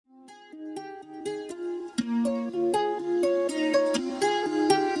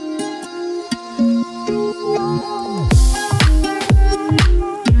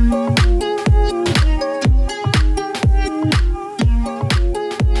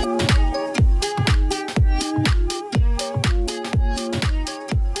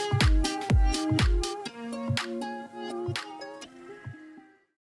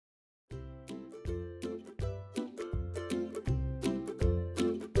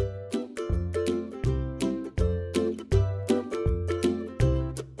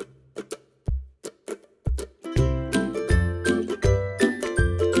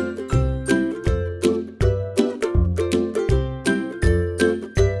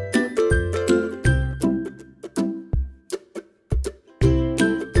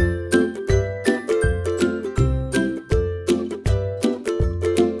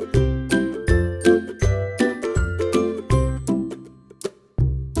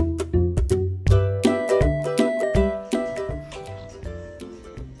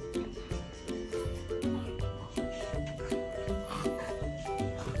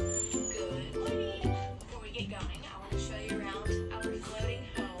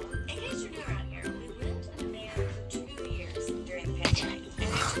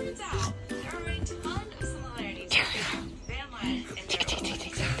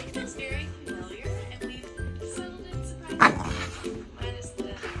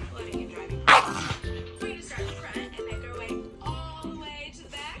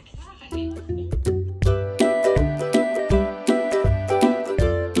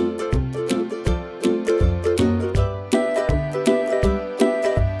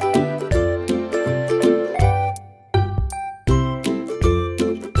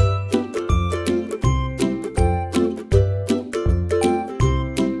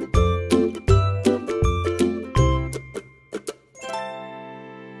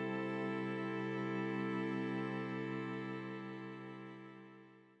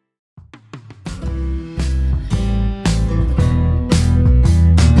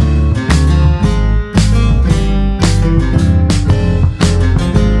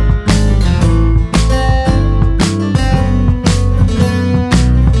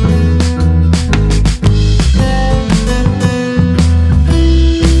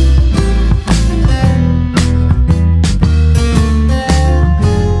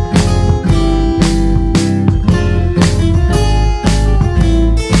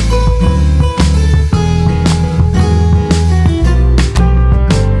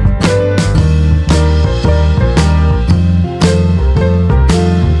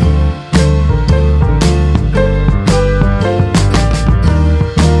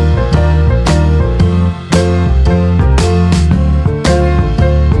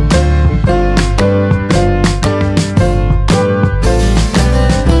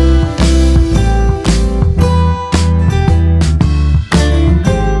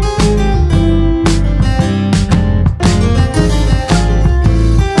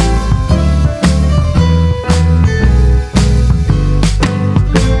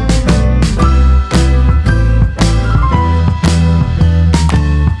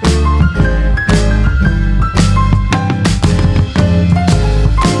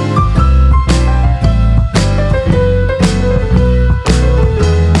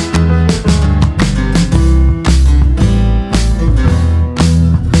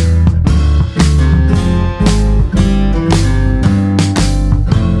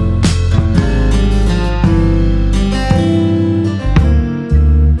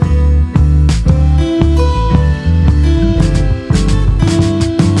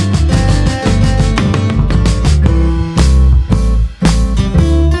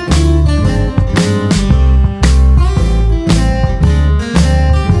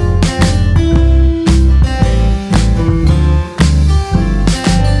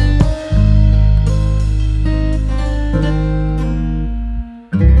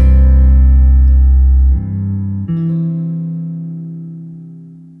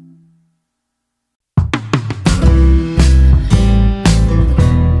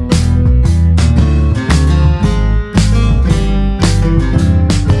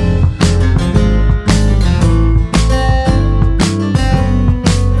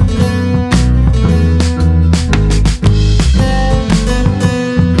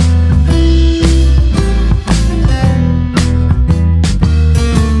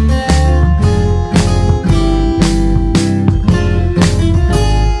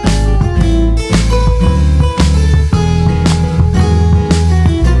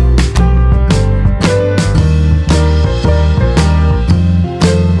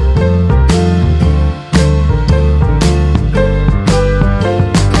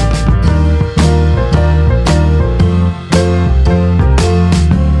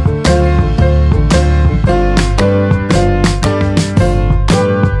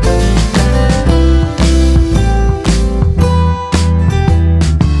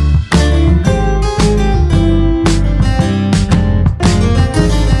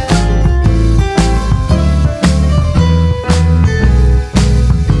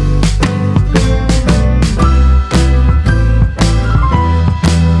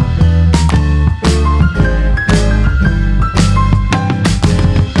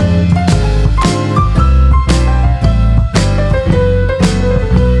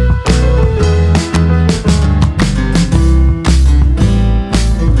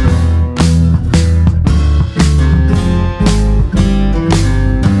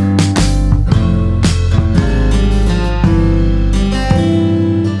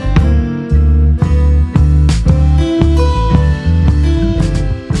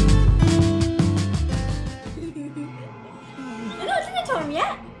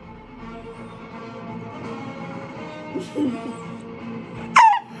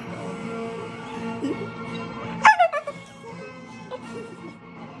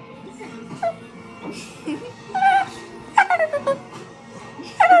I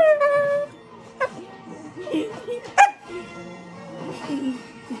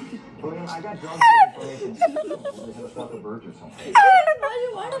got drunk information. We're stuff a bird or something. Why do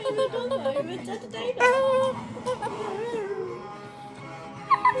you want to be it's at the table?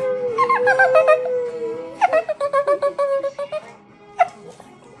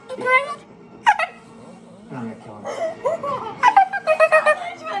 I'm gonna kill him.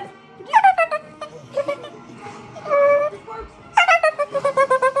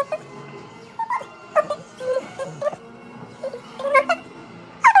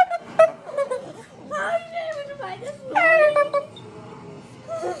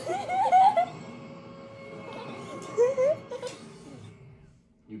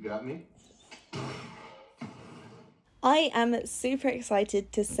 You got me? I am super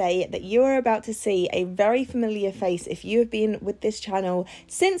excited to say that you are about to see a very familiar face if you have been with this channel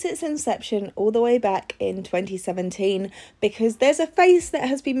since its inception all the way back in 2017, because there's a face that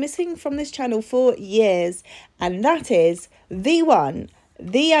has been missing from this channel for years, and that is the one,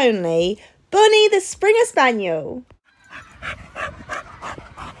 the only, Bonnie the Springer Spaniel.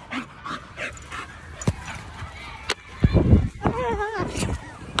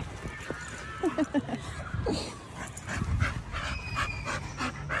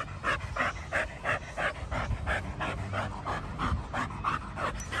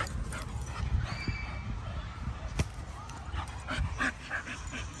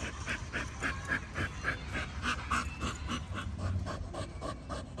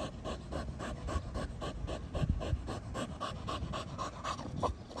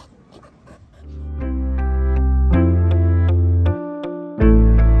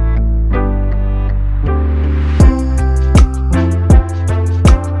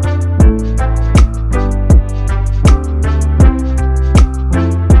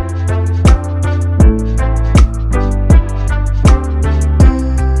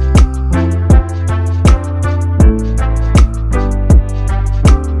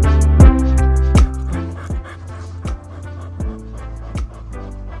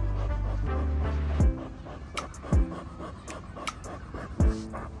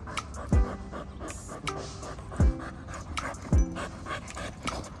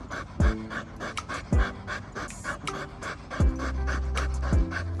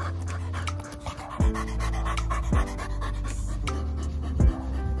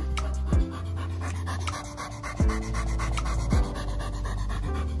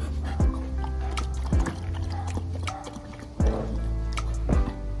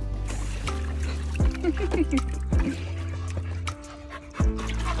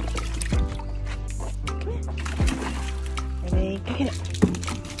 Ready, go get it.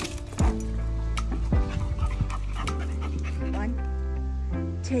 1,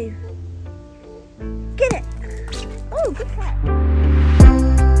 2, get it. Oh, good cat.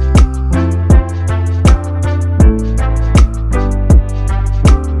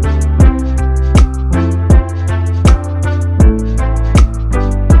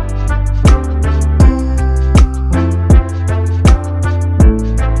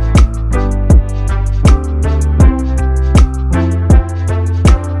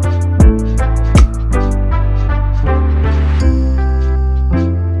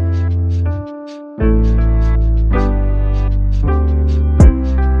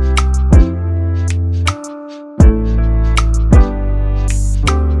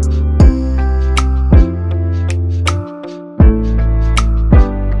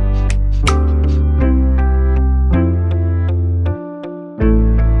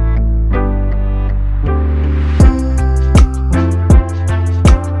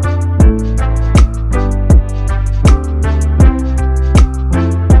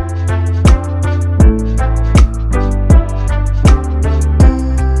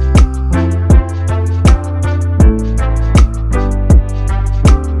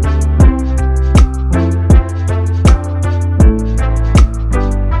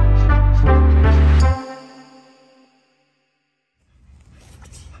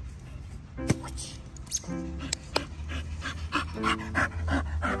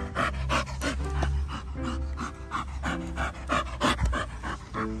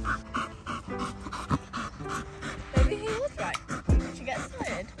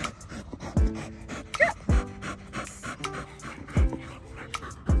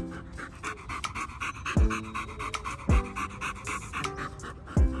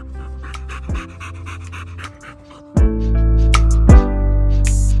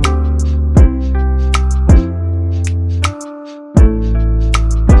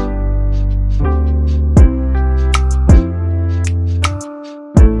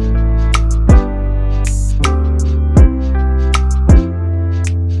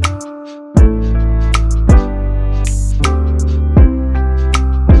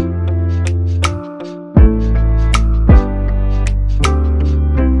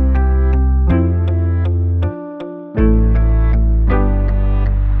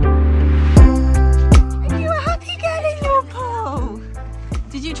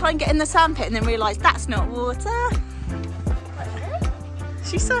 sandpit and then realised that's not water.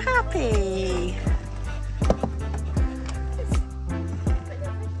 She's so happy.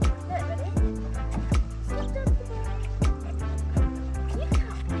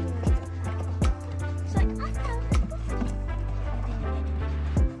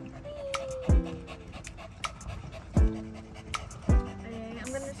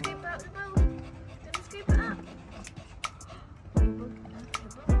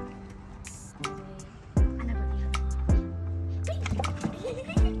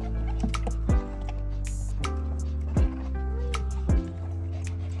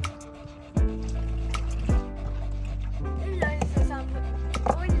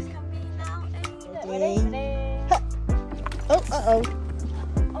 Oh, uh-oh.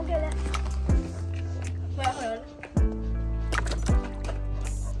 I'll get it. Wait, hold on.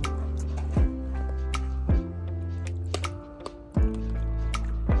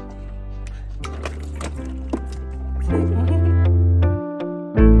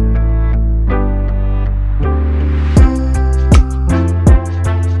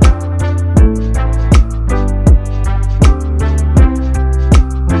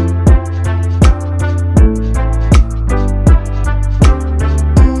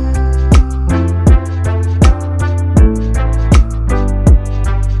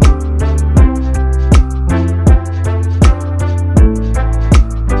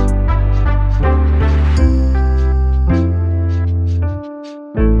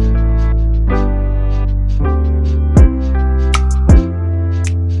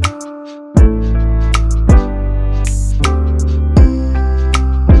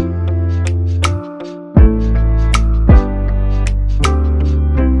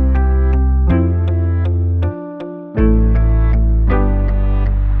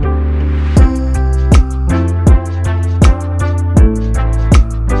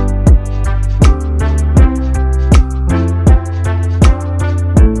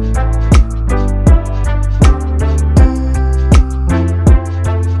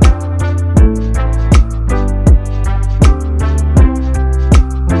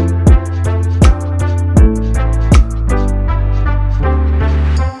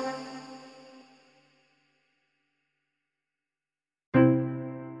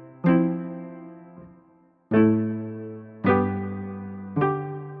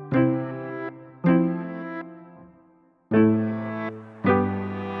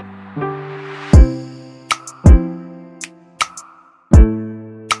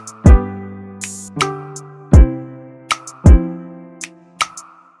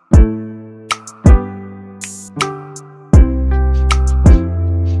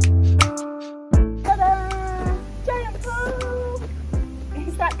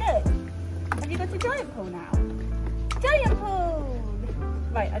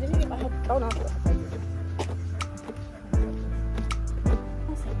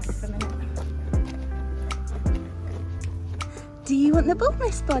 Do you want the ball,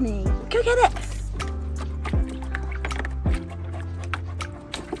 Miss Bonnie? Go get it.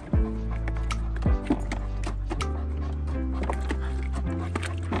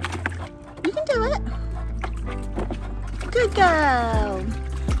 You can do it. Good girl.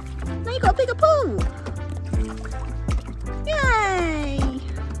 Now you've got a bigger pool. Yay.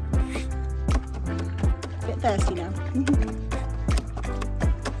 A bit thirsty now.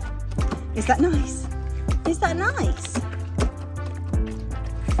 Is that nice? Is that nice?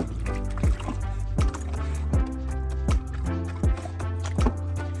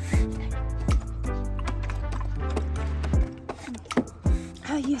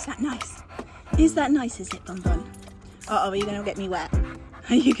 Oh, is that nice? Is that nice, is it, Bon Bon? Uh-oh, are you going to get me wet?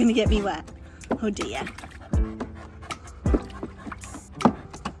 Are you going to get me wet? Oh dear.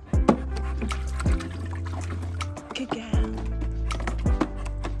 Good girl.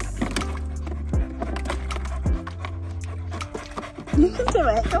 You can do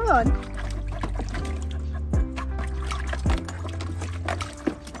it, come on.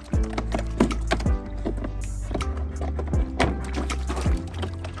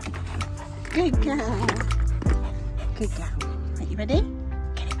 Good girl. Good girl. Are you ready?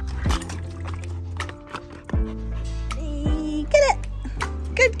 Get it. Hey, get it.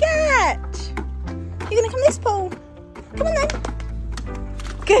 Good catch. You're going to come this pool. Come on then.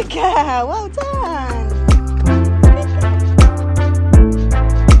 Good girl. Well done.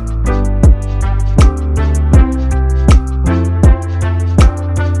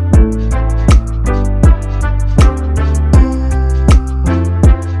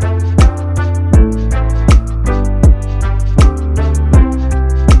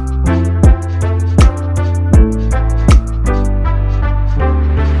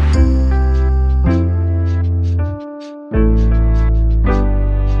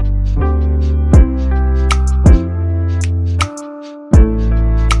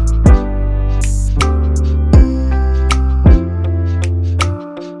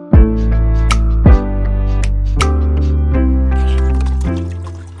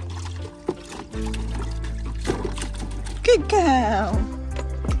 Good girl.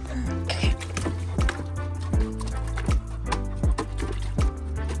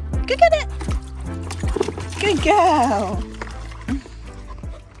 Good at it. Good girl.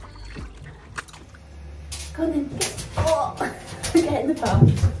 Go on then. Oh, get in the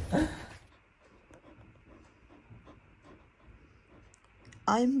bath.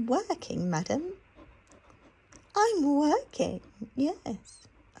 I'm working, madam. I'm working. Yes,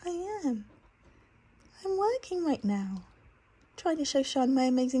 I am. I'm working right now. Trying to show Sean my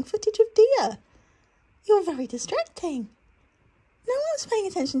amazing footage of deer. You're very distracting. No one's paying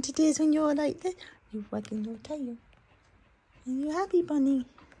attention to deers when you're like this. You're wagging your tail. Are you happy, bunny?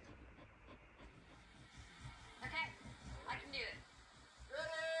 Okay, I can do it.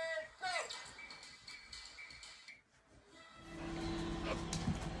 Ready, go!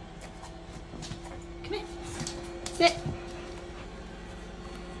 Come here. Sit.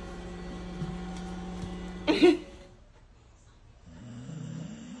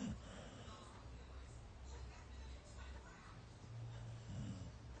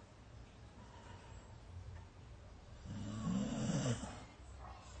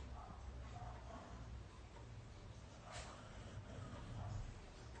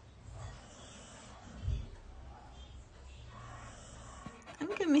 I'm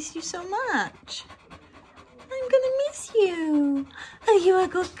gonna miss you so much. I'm gonna miss you. Are you a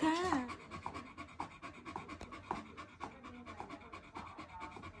good girl?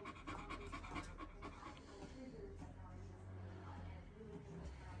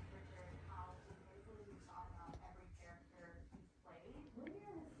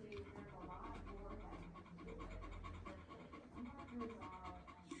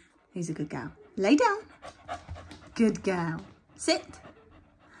 Who's a good girl? Lay down. Good girl. Sit.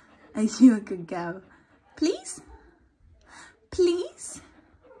 Are you a good girl? Please? Please?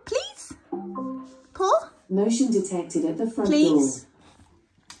 Please? Paul? Motion detected at the front Please? door.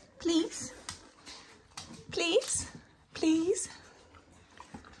 Please? Please? Please?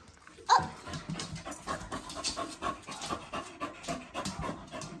 Up.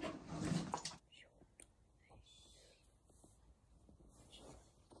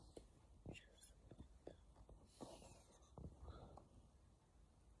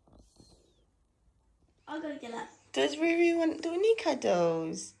 I'll go get it. Does Ruru want Donny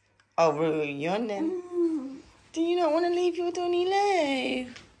cuddles? Oh, Ruru, you're on them. Do you not want to leave your Donny Lou?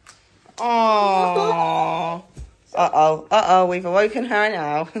 Oh. Uh-oh, we've awoken her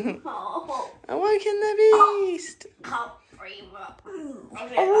now. Awoken the beast. Oh,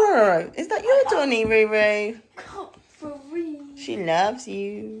 is that your Donny, Ruru? She loves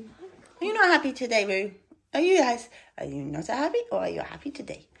you. Are you not happy today, Ruru? Are you not happy or are you happy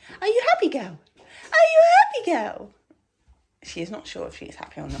today? Are you happy, girl? Are you happy, girl? She is not sure if she is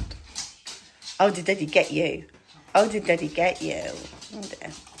happy or not. Oh, did Daddy get you? Oh, did Daddy get you? Oh,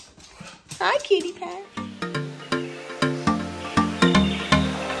 dear. Hi, cutie pie.